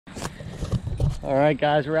All right,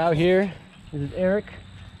 guys, we're out here. This is Elrick.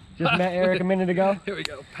 Just met Elrick a minute ago. Here we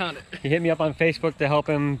go, pound it. He hit me up on Facebook to help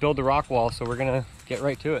him build the rock wall, so we're gonna get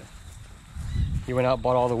right to it. He went out and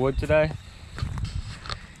bought all the wood today.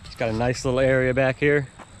 He's got a nice little area back here.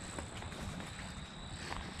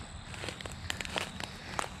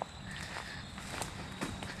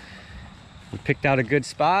 We picked out a good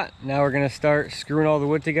spot. Now we're gonna start screwing all the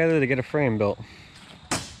wood together to get a frame built.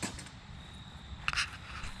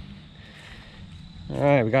 All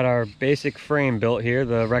right, we got our basic frame built here,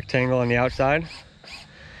 the rectangle on the outside.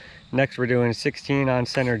 Next, we're doing 16 on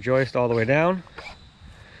center joist all the way down.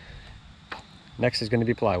 Next is going to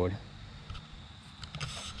be plywood.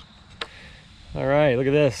 All right, look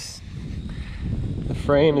at this. The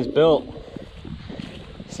frame is built.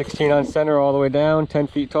 16 on center all the way down, 10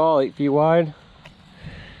 feet tall, 8 feet wide.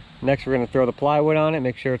 Next, we're going to throw the plywood on it,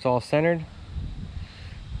 make sure it's all centered.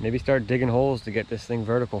 Maybe start digging holes to get this thing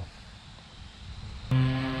vertical.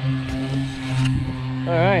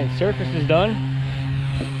 All right, surface is done.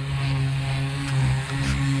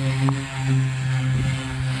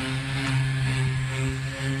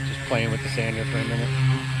 Just playing with the sander for a minute.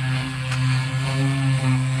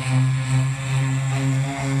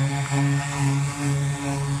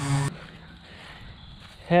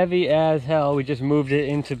 Heavy as hell. We just moved it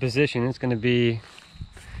into position. It's going to be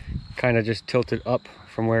kind of just tilted up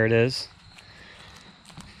from where it is.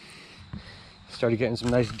 Started getting some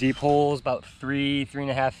nice deep holes, about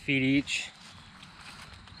 3.5 feet each.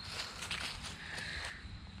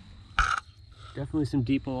 Definitely some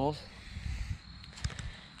deep holes.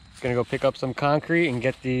 Gonna go pick up some concrete and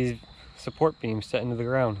get these support beams set into the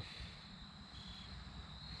ground.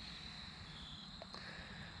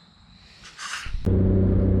 I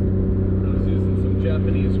was using some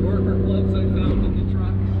Japanese worker gloves I found in the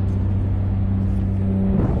truck.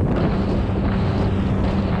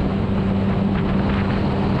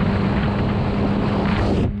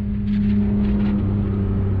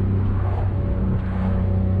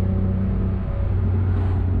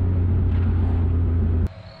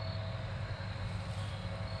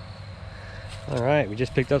 All right, we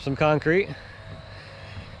just picked up some concrete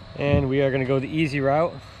and we are gonna go the easy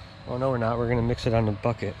route. Oh no, we're not. We're gonna mix it on the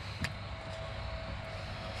bucket.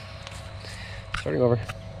 Starting over.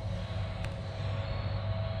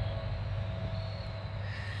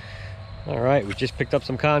 All right, we just picked up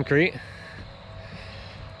some concrete.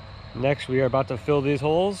 Next, we are about to fill these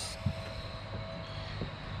holes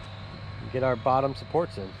and get our bottom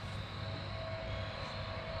supports in.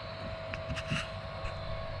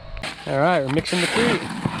 All right, we're mixing the crete.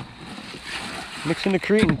 Mixing the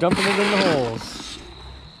crete and dumping it in the holes.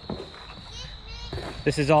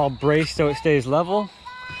 This is all braced so it stays level,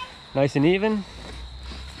 nice and even.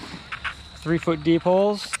 3 foot deep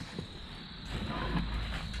holes.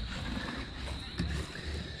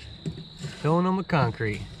 Filling them with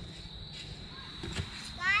concrete.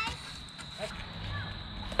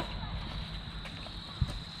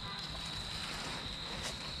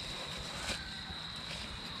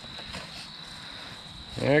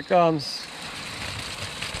 There it comes.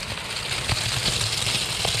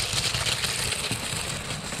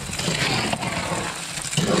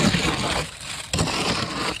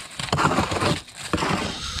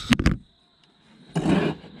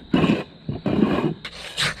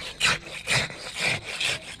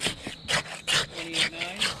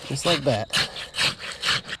 Just like that.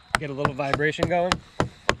 Get a little vibration going.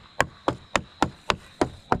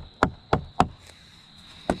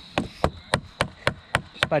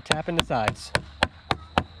 By tapping the sides.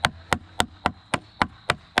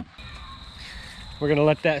 We're gonna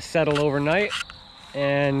let that settle overnight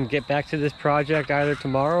and get back to this project either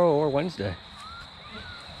tomorrow or Wednesday.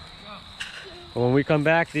 But when we come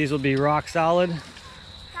back, these will be rock solid. Guys,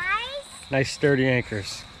 nice sturdy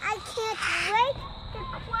anchors. I can't wait to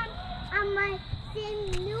climb on my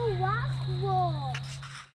new rock wall.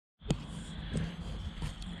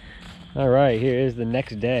 All right, here is the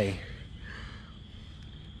next day.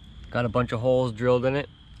 Got a bunch of holes drilled in it.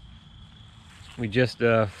 We just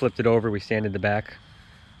flipped it over, we sanded the back.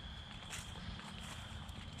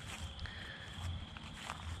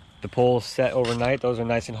 The poles set overnight, those are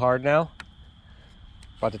nice and hard now.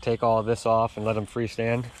 About to take all of this off and let them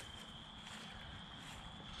freestand.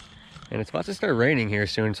 And it's about to start raining here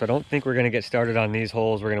soon, so I don't think we're gonna get started on these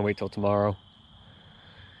holes. We're gonna wait till tomorrow.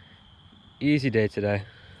 Easy day today,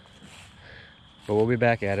 but we'll be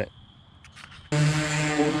back at it.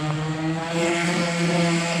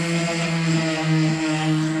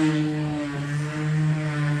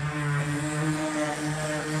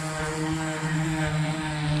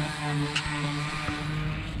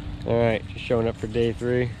 All right, just showing up for day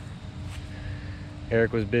 3.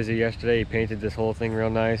 Eric was busy yesterday. He painted this whole thing real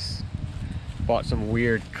nice. Bought some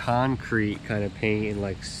weird concrete kind of paint and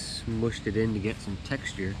like smushed it in to get some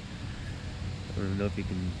texture. I don't know if you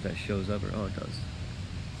can, if that shows up or, oh, it does.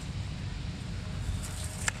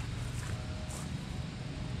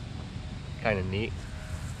 Kind of neat.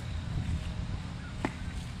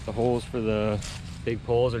 The holes for the big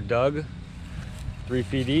poles are dug, 3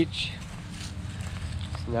 feet each.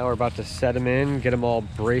 So now we're about to set them in, get them all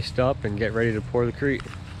braced up, and get ready to pour the crete.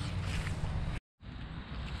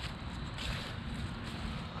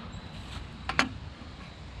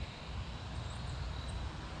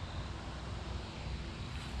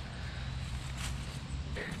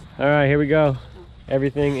 All right, here we go.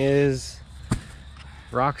 Everything is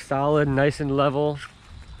rock solid, nice and level.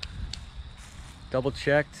 Double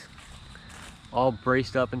checked, all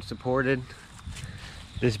braced up and supported.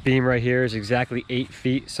 This beam right here is exactly 8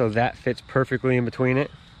 feet, so that fits perfectly in between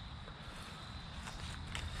it.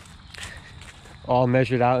 All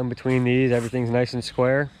measured out in between these, everything's nice and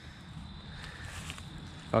square.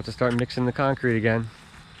 About to start mixing the concrete again.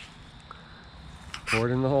 Pour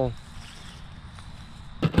it in the hole.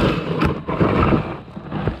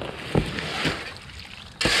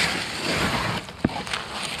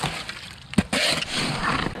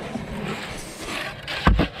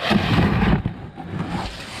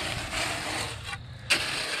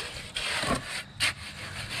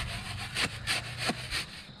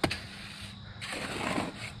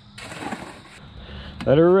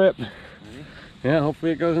 Let her rip. Yeah,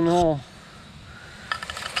 hopefully it goes in the hole.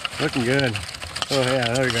 Looking good. Oh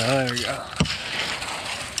yeah, there we go, there we go.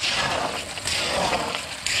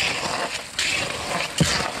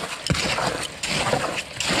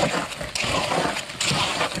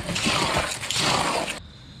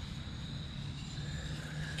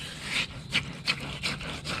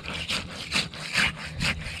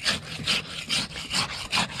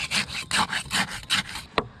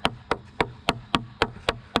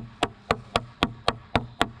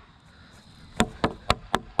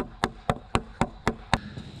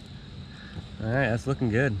 All right, that's looking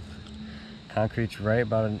good. Concrete's right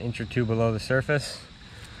about an inch or two below the surface.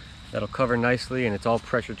 That'll cover nicely, and it's all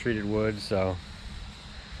pressure treated wood, so,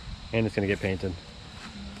 and it's gonna get painted.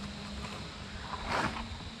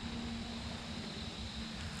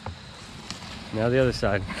 Now the other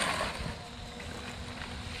side.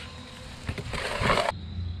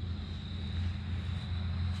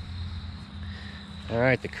 All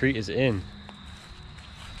right, the crete is in.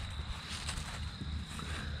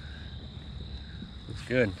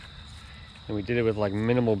 Good. And we did it with like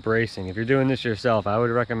minimal bracing. If you're doing this yourself, I would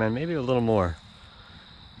recommend maybe a little more.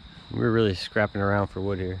 We're really scrapping around for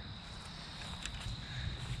wood here.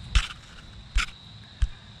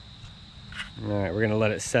 All right, we're gonna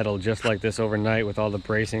let it settle just like this overnight with all the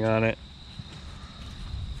bracing on it.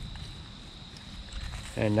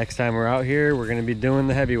 And next time we're out here, we're gonna be doing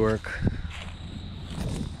the heavy work.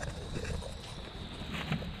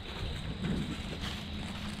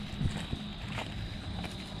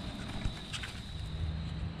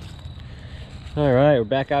 All right, we're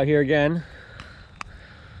back out here again,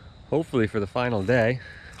 hopefully for the final day.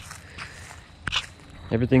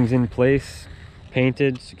 Everything's in place,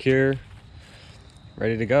 painted, secure,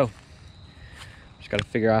 ready to go. Just got to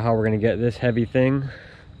figure out how we're going to get this heavy thing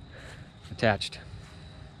attached.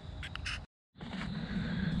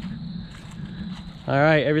 All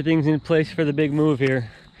right, everything's in place for the big move here.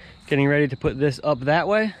 Getting ready to put this up that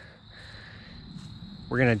way.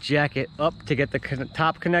 We're going to jack it up to get the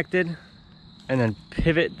top connected, and then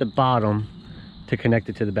pivot the bottom to connect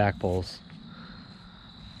it to the back poles.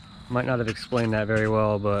 Might not have explained that very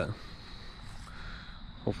well, but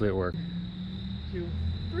hopefully it worked. 2,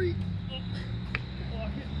 3. Walk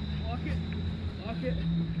it, walk it, walk it.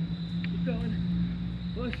 Keep going.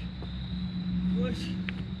 Push, push,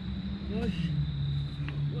 push,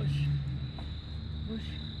 push, push,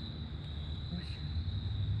 push.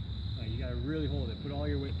 Oh, you gotta really hold it. Put all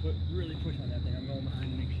your weight, really push on that thing. I'm going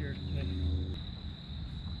behind to make sure it's good.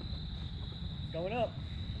 Going up.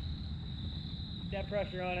 Keep that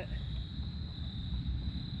pressure on it.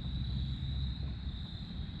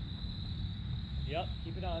 Yep,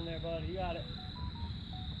 keep it on there, bud. You got it.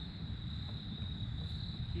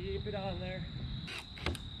 Keep it on there.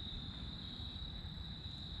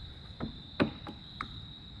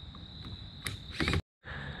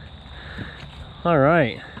 All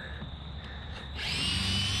right.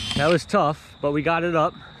 That was tough, but we got it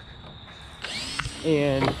up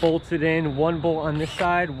and bolted in. One bolt on this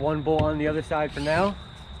side, one bolt on the other side for now.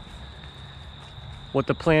 What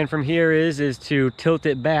the plan from here is to tilt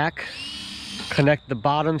it back, connect the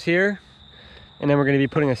bottoms here, and then we're going to be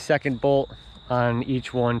putting a second bolt on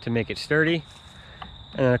each one to make it sturdy,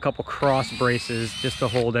 and then a couple cross braces just to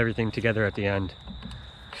hold everything together at the end.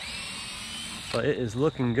 But it is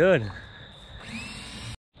looking good.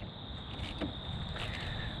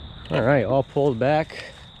 All right, all pulled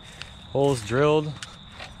back, holes drilled,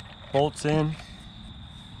 bolts in.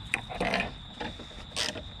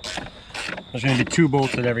 There's going to be 2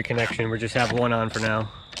 bolts at every connection. We just have 1 on for now.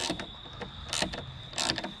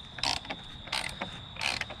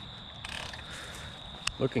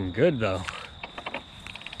 Looking good though.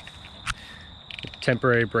 The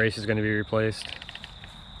temporary brace is going to be replaced.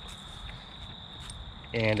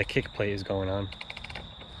 And a kick plate is going on.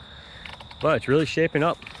 But it's really shaping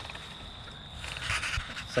up.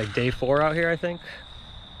 It's like day 4 out here, I think.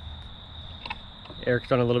 Eric's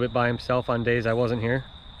done a little bit by himself on days I wasn't here.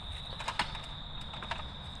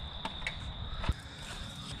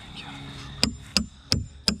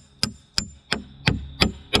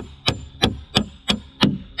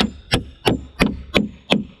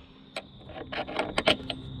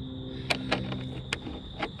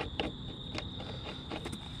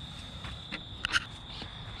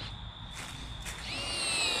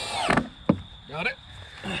 Got it.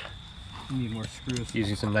 Need more screws.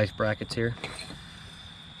 Using some nice brackets here.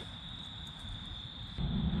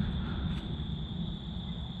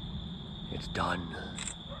 It's done.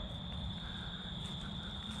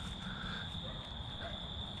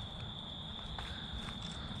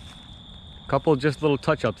 Couple just little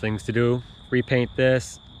touch-up things to do. Repaint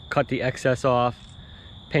this, cut the excess off,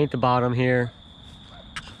 paint the bottom here.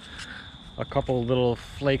 A couple little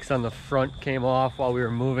flakes on the front came off while we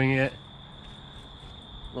were moving it.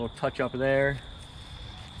 Little touch-up there.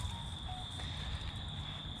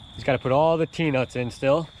 He's got to put all the T-nuts in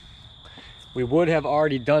still. We would have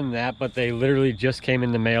already done that, but they literally just came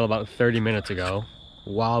in the mail about 30 minutes ago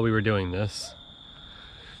while we were doing this.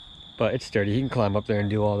 But it's sturdy, he can climb up there and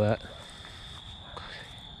do all that.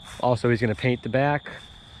 Also, he's going to paint the back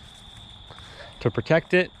to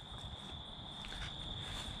protect it.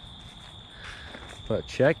 But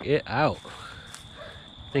check it out.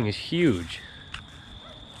 Thing is huge.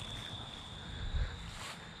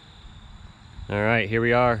 All right, here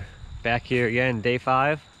we are back here again, day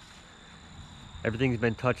 5. Everything's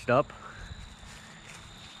been touched up.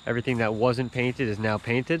 Everything that wasn't painted is now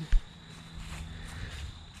painted.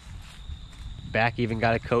 Back even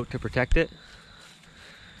got a coat to protect it.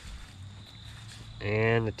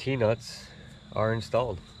 And the T-nuts are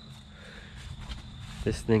installed.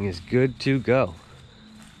 This thing is good to go.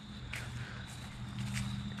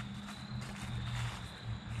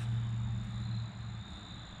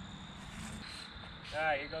 All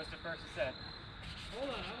right, here goes the first set. Hold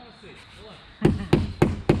on, I want to see. Hold on.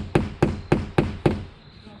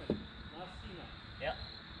 Yep.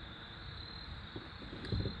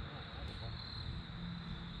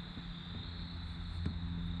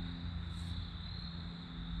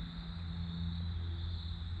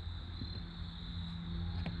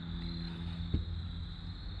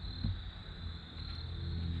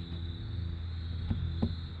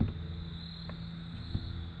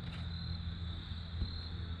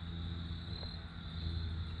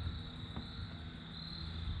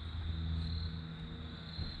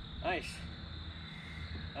 Nice.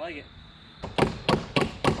 I like it.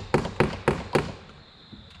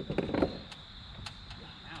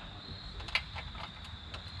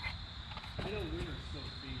 I know winter's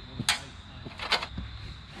supposed to be one of the nice times.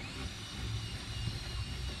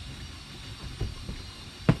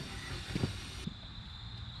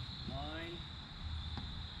 Line,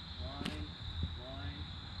 line, line,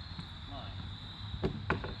 line.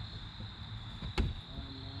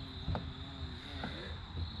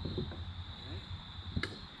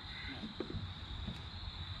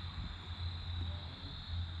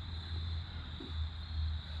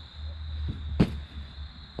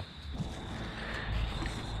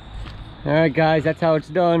 All right, guys, that's how it's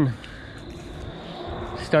done.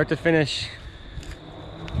 Start to finish.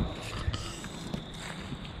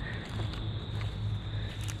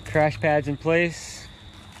 Crash pads in place.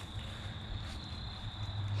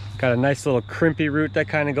 Got a nice little crimpy root that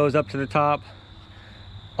kind of goes up to the top.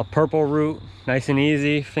 A purple root, nice and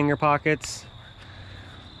easy, finger pockets.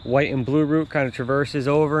 White and blue root kind of traverses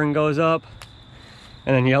over and goes up.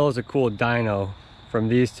 And then yellow is a cool dino from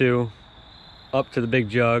these two up to the big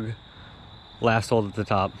jug. Last hold at the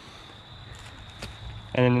top.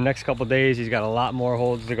 And in the next couple days, he's got a lot more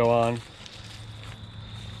holds to go on.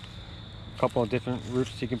 A couple of different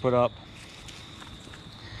roots he can put up.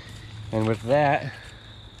 And with that,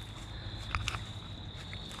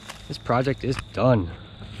 this project is done.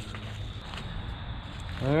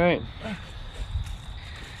 All right,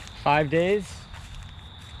 5 days.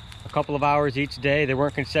 couple of hours each day. They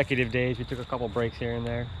weren't consecutive days. We took a couple breaks here and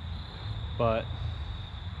there, but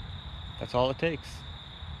that's all it takes.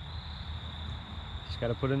 Just got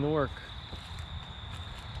to put in the work.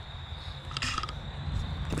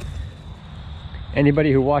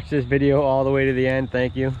 Anybody who watched this video all the way to the end,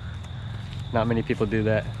 thank you. Not many people do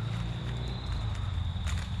that.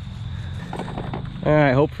 All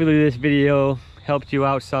right, hopefully this video helped you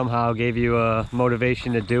out somehow, gave you a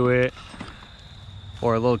motivation to do it,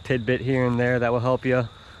 or a little tidbit here and there that will help you.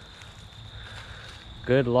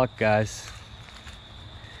 Good luck, guys.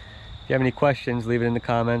 If you have any questions, leave it in the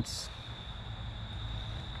comments.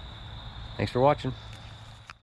 Thanks for watching.